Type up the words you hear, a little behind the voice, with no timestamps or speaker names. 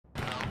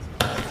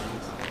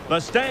The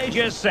stage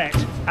is set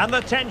and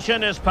the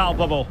tension is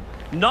palpable.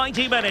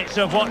 90 minutes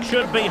of what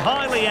should be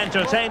highly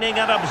entertaining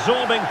and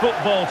absorbing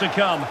football to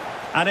come.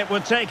 And it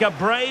would take a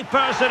brave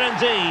person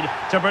indeed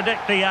to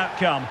predict the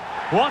outcome.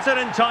 What an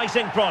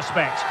enticing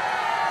prospect.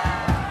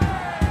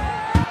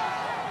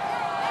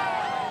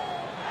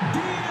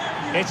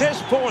 It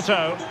is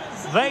Porto.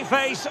 They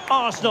face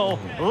Arsenal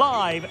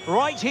live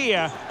right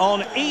here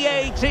on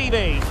EA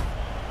TV.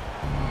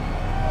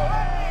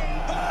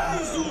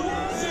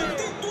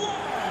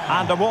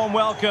 And a warm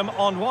welcome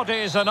on what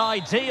is an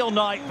ideal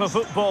night for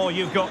football,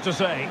 you've got to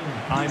say.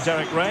 I'm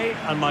Derek Ray,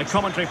 and my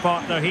commentary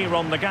partner here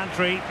on the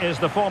gantry is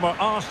the former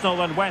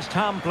Arsenal and West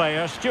Ham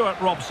player, Stuart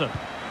Robson.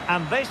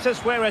 And this is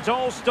where it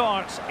all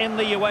starts in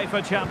the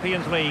UEFA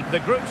Champions League,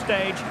 the group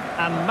stage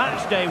and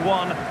match day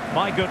one.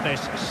 My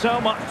goodness, so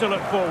much to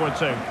look forward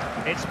to.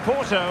 It's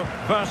Porto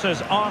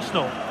versus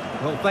Arsenal.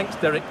 Well, thanks,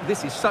 Derek.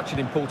 This is such an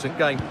important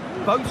game.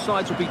 Both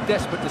sides will be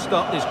desperate to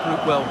start this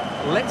group well.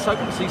 Let's hope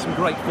to see some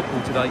great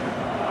football today.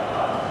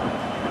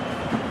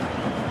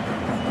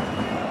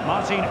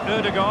 Martin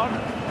Ødegaard.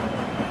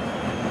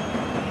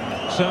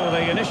 So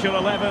the initial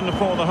 11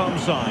 for the home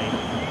side.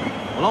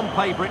 Well, on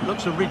paper it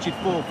looks a rigid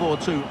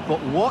 4-4-2, but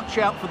watch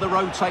out for the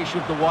rotation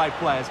of the wide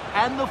players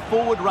and the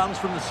forward runs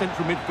from the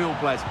central midfield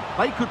players.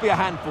 They could be a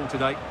handful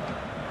today.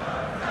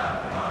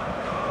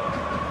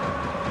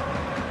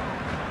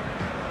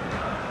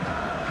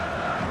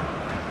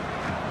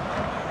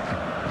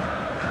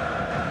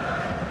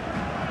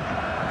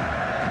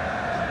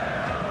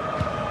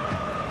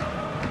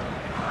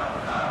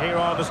 Here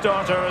are the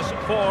starters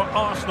for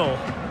Arsenal.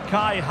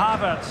 Kai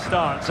Havertz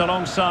starts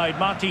alongside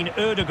Martin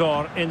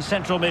Ødegaard in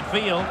central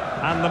midfield.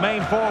 And the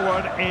main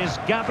forward is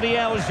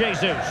Gabriel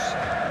Jesus.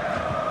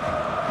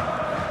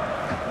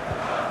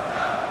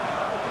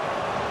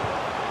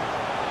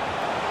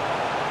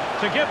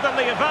 To give them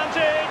the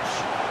advantage.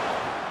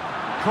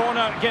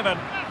 Corner given.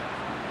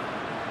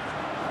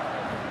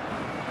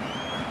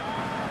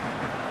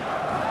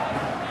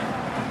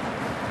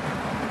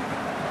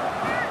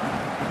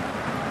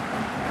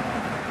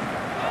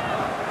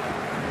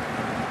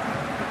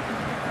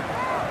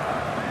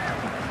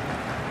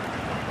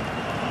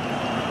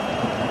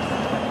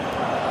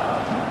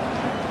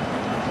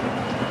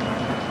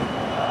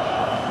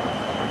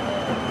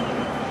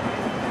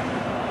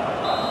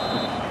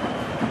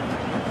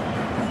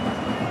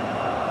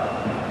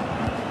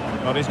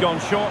 But he's gone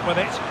short with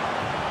it.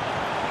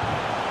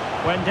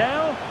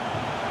 Wendell.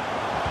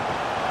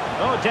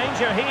 Oh,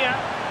 danger here.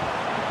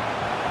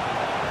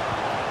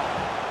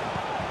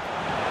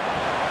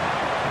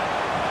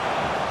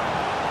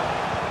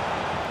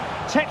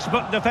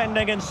 Textbook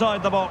defending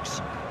inside the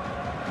box.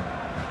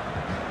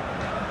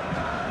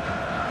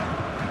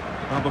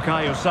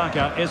 Bukayo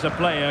Saka is a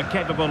player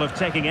capable of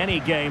taking any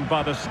game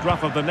by the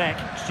scruff of the neck.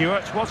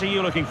 Stuart, what are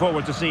you looking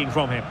forward to seeing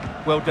from him?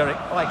 Well, Derek,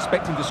 I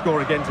expect him to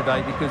score again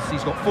today because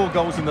he's got 4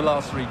 goals in the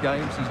last 3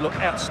 games. He's looked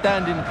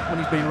outstanding when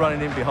he's been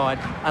running in behind,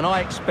 and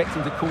I expect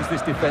him to cause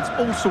this defence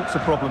all sorts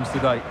of problems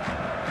today.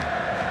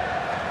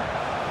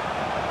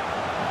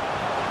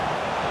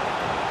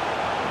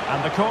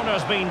 And the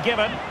corner's been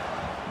given.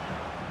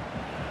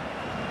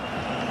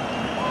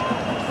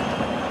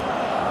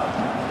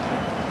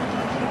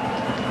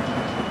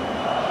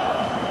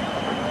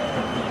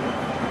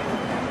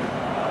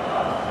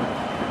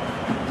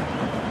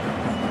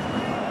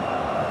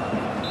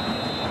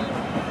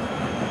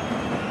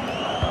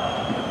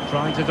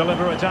 Trying to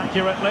deliver it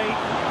accurately.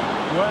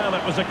 Well,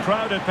 it was a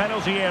crowded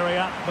penalty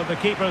area, but the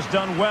keeper's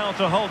done well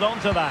to hold on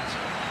to that.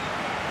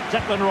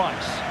 Declan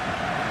Rice.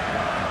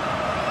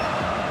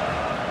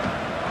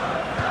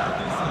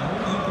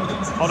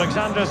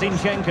 Alexander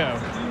Zinchenko.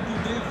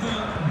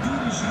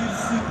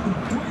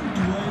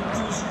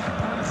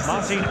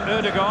 Martin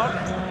Ødegaard.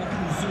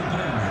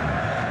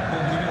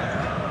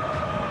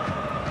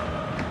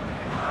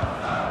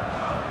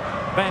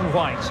 Ben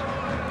White.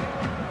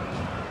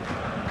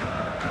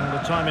 And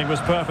the timing was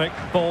perfect.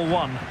 Ball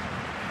 1.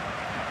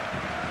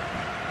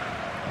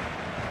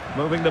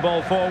 Moving the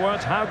ball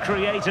forward. How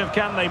creative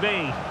can they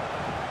be?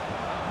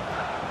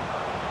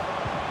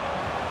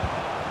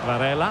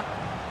 Varela.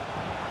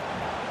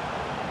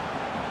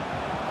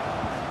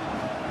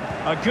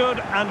 A good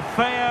and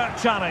fair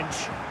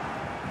challenge.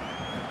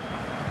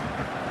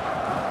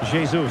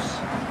 Jesus.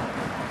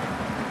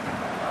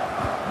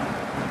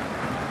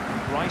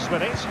 Rice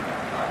with it.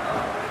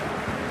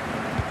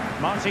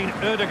 Martin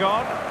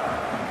Ødegaard.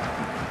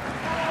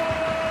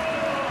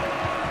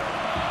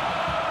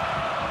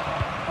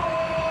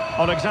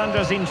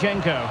 Alexander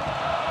Zinchenko.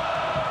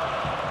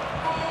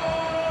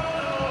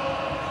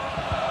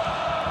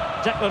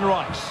 Declan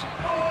Rice.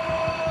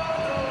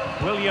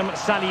 William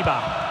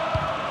Saliba.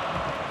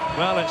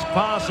 Well, it's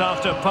pass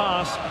after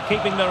pass,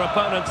 keeping their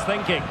opponents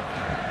thinking.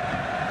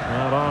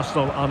 Well,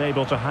 Arsenal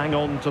unable to hang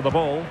on to the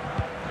ball.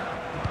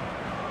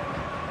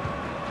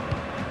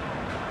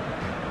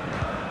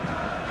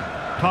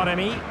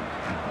 Taremi.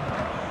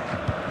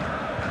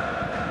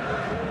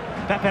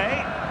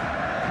 Pepe.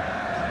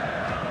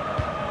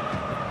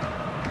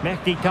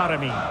 Mehdi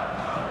Taremi.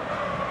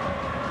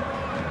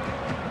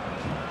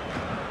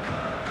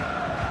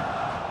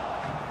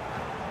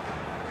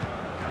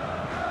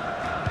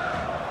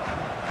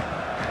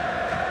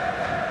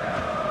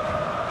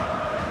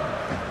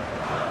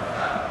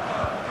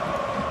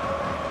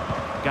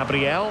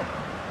 Gabriel.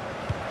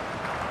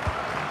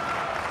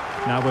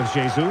 Now with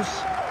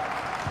Jesus.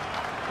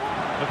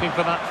 Looking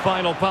for that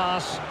final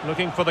pass,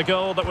 looking for the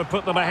goal that would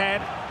put them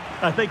ahead.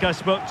 I think I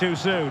spoke too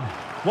soon.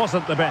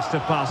 Wasn't the best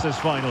of passes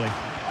finally.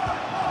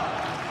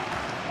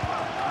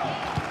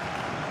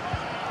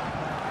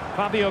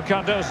 Fabio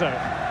Cardoso.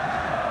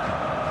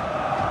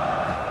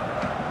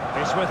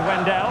 It's with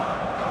Wendell.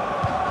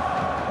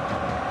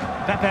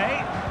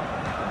 Pepe.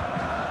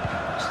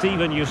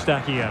 Steven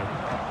Eustachio.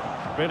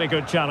 Really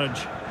good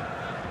challenge.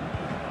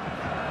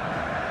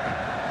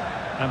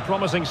 And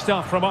promising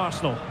stuff from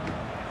Arsenal.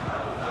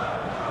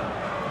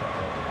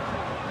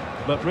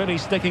 But really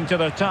sticking to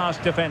their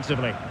task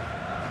defensively.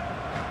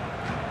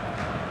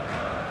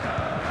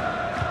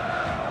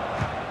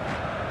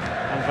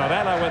 And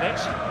Varela with it.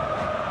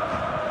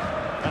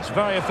 That's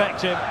very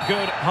effective,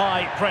 good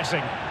high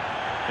pressing.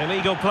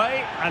 Illegal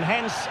play and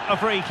hence a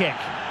free kick.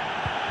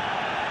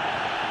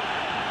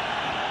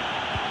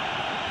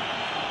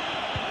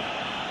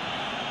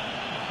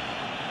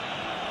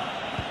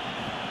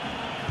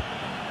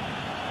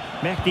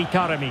 Mehdi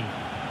Taremi.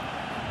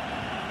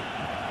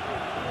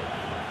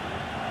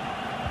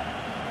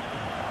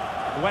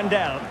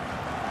 Wendell.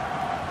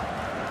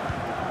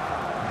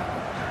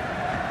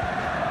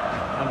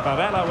 And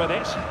Varela with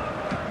it.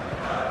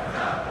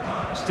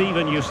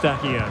 Steven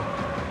Eustachio.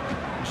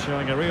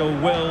 Showing a real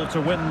will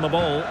to win the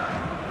ball.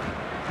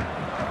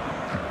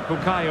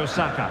 Bukayo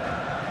Saka.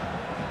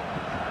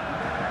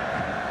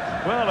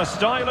 Well, a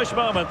stylish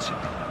moment.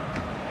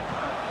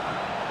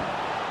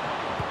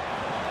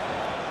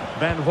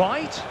 Ben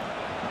White.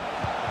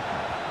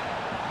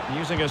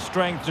 Using his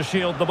strength to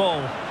shield the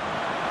ball.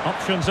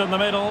 Options in the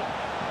middle.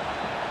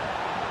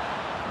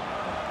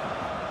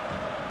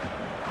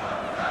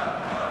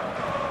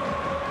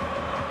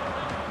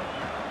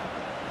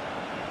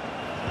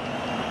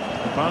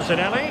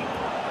 Martinelli.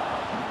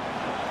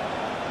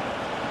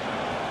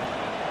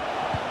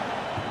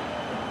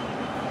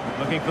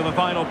 Looking for the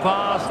final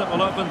pass that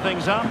will open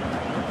things up.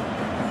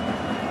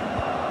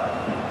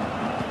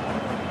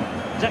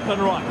 Declan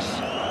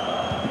Rice.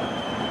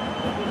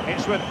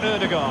 It's with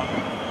Ødegaard.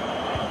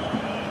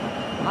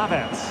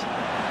 Havertz.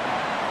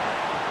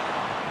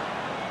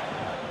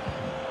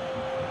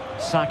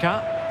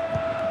 Saka.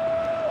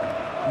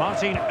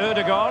 Martin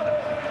Ødegaard.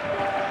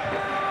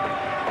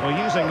 Well,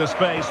 using the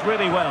space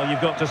really well, you've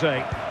got to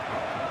say.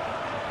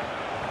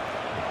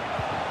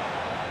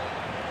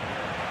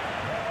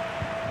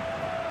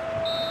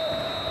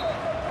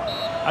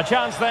 A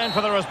chance then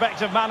for the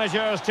respective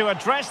managers to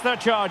address their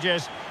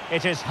charges.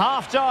 It is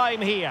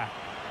half-time here.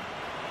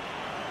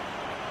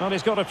 Well,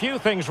 he's got a few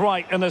things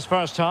right in this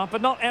first half,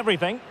 but not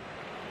everything.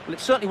 Well,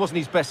 it certainly wasn't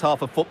his best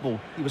half of football.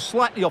 He was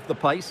slightly off the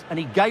pace and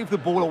he gave the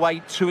ball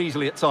away too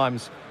easily at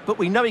times. But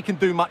we know he can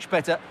do much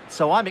better,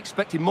 so I'm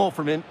expecting more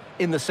from him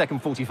in the second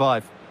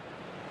 45.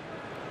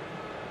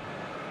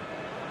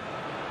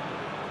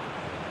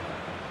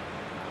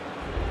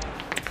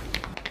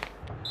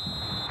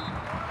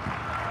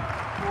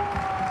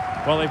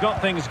 Well, they've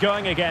got things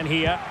going again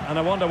here, and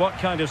I wonder what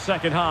kind of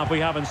second half we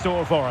have in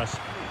store for us.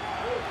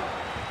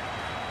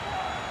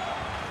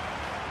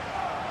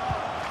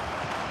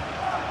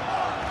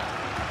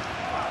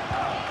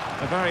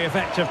 A very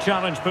effective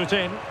challenge put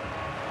in.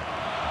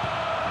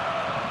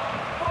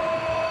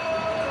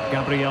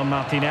 Gabriel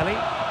Martinelli.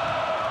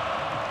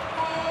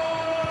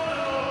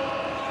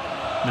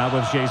 Now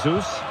with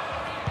Jesus.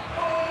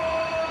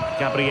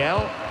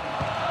 Gabriel.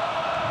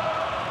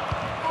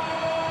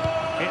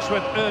 It's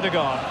with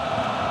Ødegaard.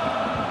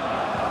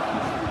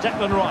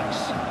 Declan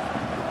Rice.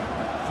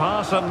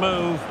 Pass and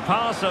move,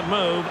 pass and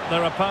move.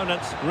 Their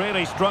opponents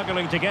really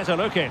struggling to get a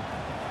look in.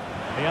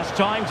 He has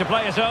time to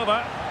play it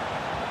over.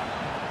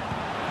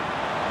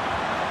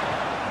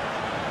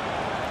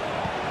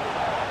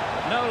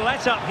 No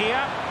let-up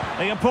here.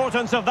 The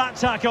importance of that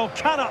tackle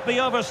cannot be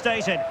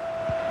overstated.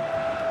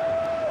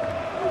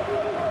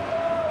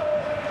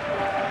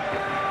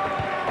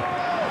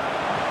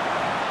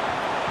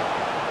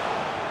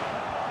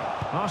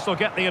 Arsenal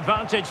get the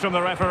advantage from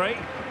the referee.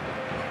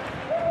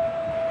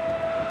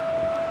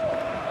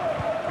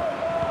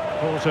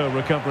 Porto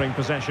recovering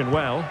possession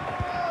well.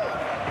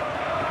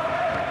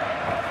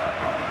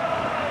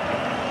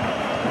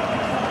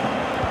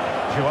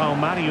 João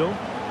Mario.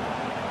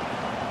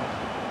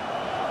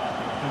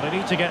 And they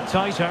need to get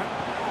tighter.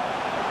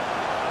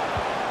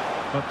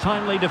 But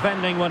timely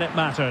defending when it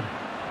mattered.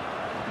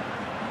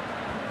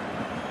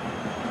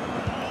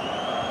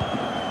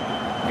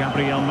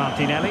 Gabriel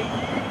Martinelli.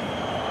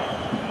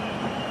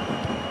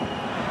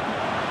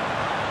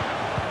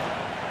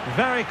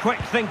 Very quick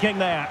thinking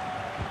there.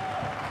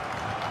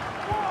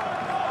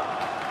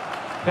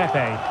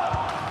 Pepe.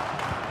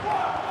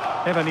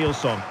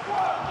 Evanilson.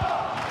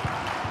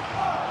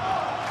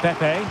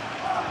 Pepe.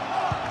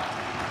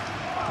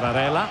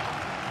 Varela.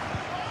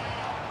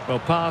 Well,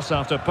 pass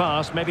after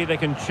pass, maybe they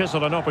can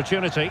chisel an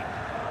opportunity.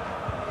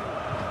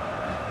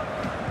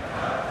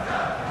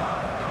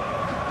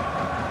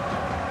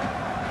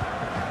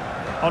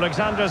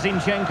 Alexander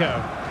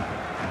Zinchenko.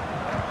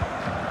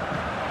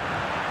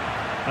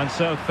 And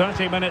so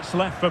 30 minutes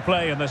left for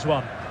play in this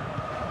one.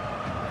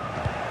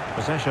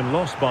 Possession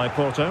lost by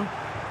Porto.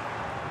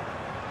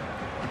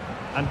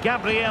 And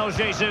Gabriel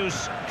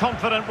Jesus,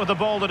 confident with the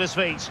ball at his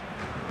feet.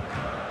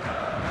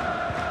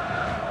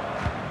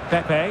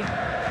 Pepe.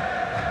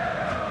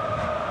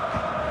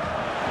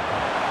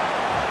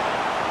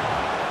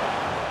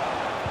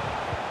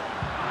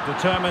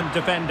 Determined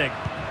defending.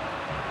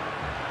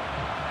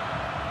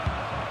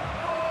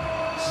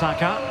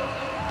 Saka.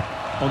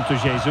 On to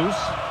Jesus.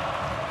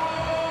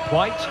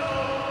 White.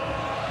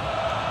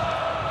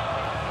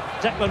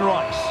 Declan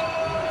Rice.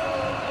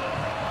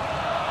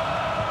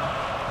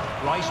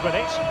 Rice with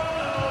it.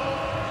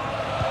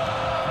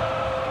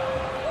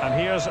 And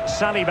here's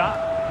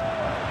Saliba.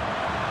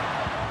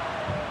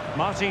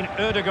 Martin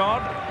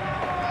Ødegaard.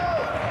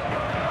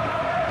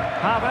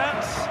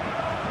 Havertz.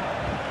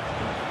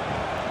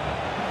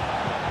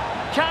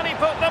 Can he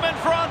put them in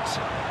front?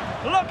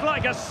 Looked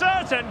like a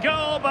certain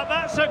goal, but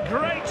that's a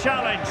great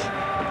challenge.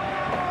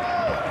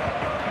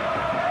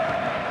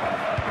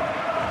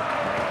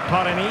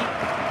 Parani.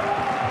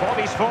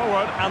 Bodies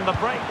forward and the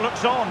break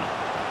looks on.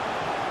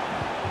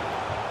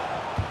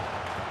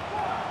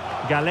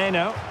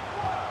 Galeno.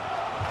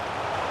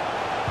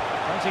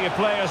 Plenty of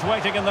players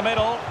waiting in the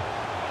middle.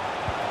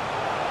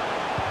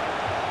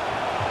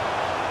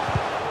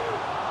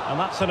 And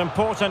that's an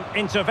important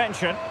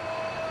intervention.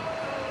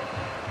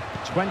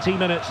 20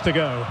 minutes to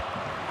go.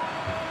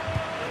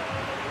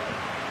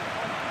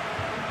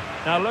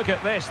 Now look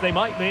at this, they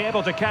might be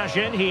able to cash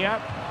in here.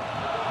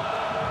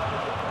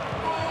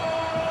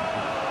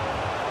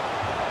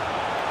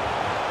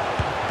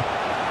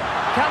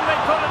 Can they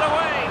put it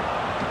away?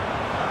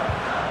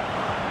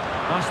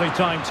 Nicely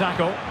timed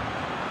tackle.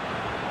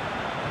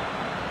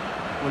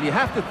 Well, you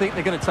have to think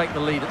they're going to take the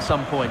lead at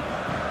some point,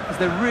 because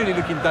they're really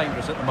looking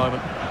dangerous at the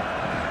moment.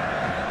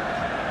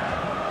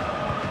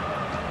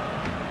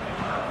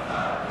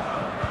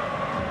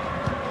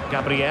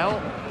 Gabriel.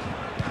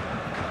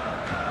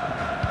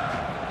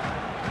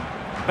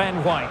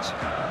 Ben White.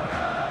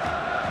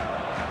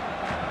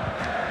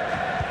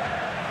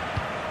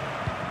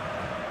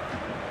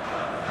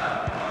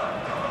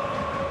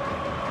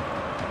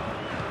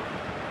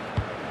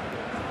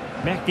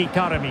 Mehdi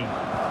Karami.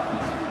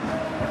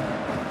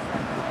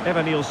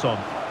 Evanilson.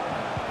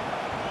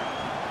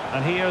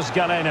 And here's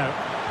Galeno.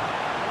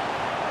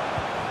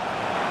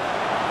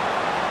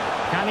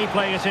 Can he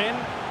play it in?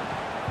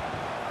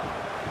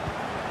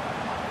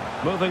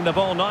 Moving the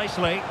ball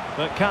nicely,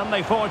 but can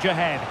they forge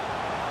ahead?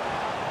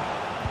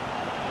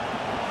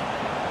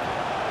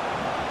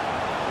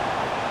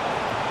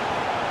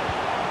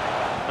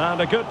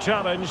 And a good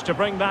challenge to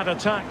bring that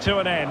attack to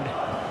an end.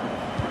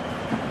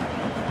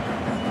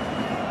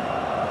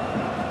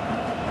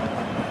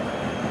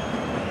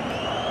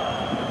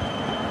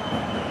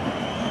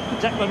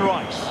 Declan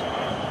Rice.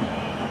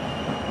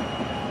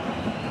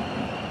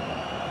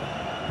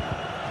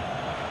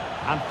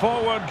 And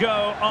forward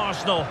go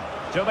Arsenal.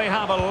 Do they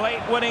have a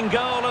late winning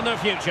goal in their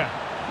future?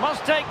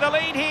 Must take the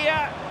lead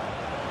here.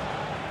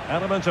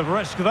 Element of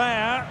risk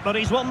there, but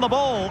he's won the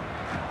ball.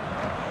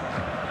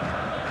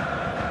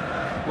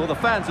 Well, the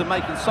fans are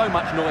making so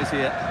much noise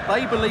here.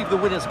 They believe the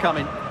winner's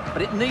coming,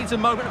 but it needs a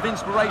moment of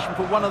inspiration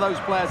for one of those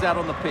players out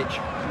on the pitch.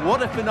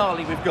 What a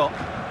finale we've got.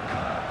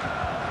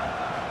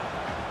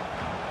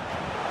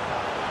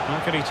 How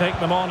can he take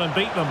them on and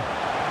beat them?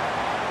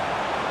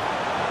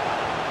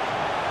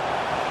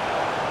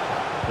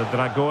 The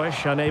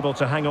Dragões unable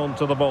to hang on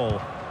to the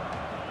ball.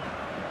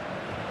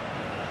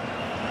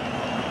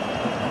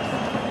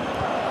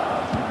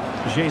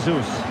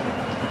 Jesus.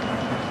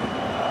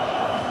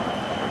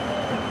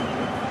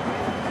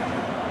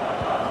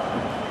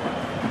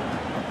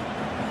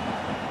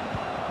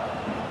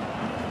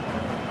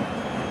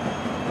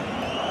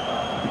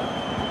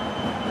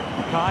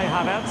 Kai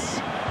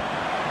Havertz.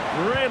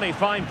 Really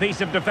fine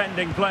piece of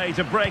defending play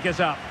to break us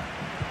up.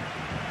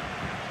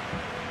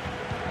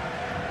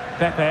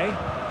 Pepe.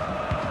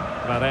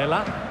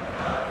 Varela.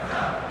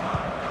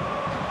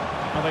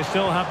 Well, they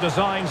still have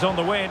designs on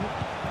the win.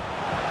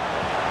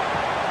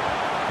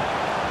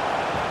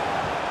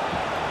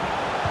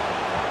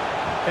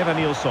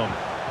 Evanilson.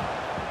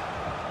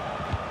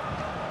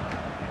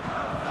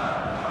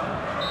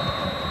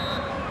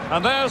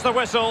 And there's the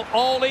whistle,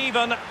 all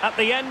even at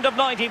the end of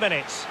 90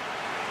 minutes.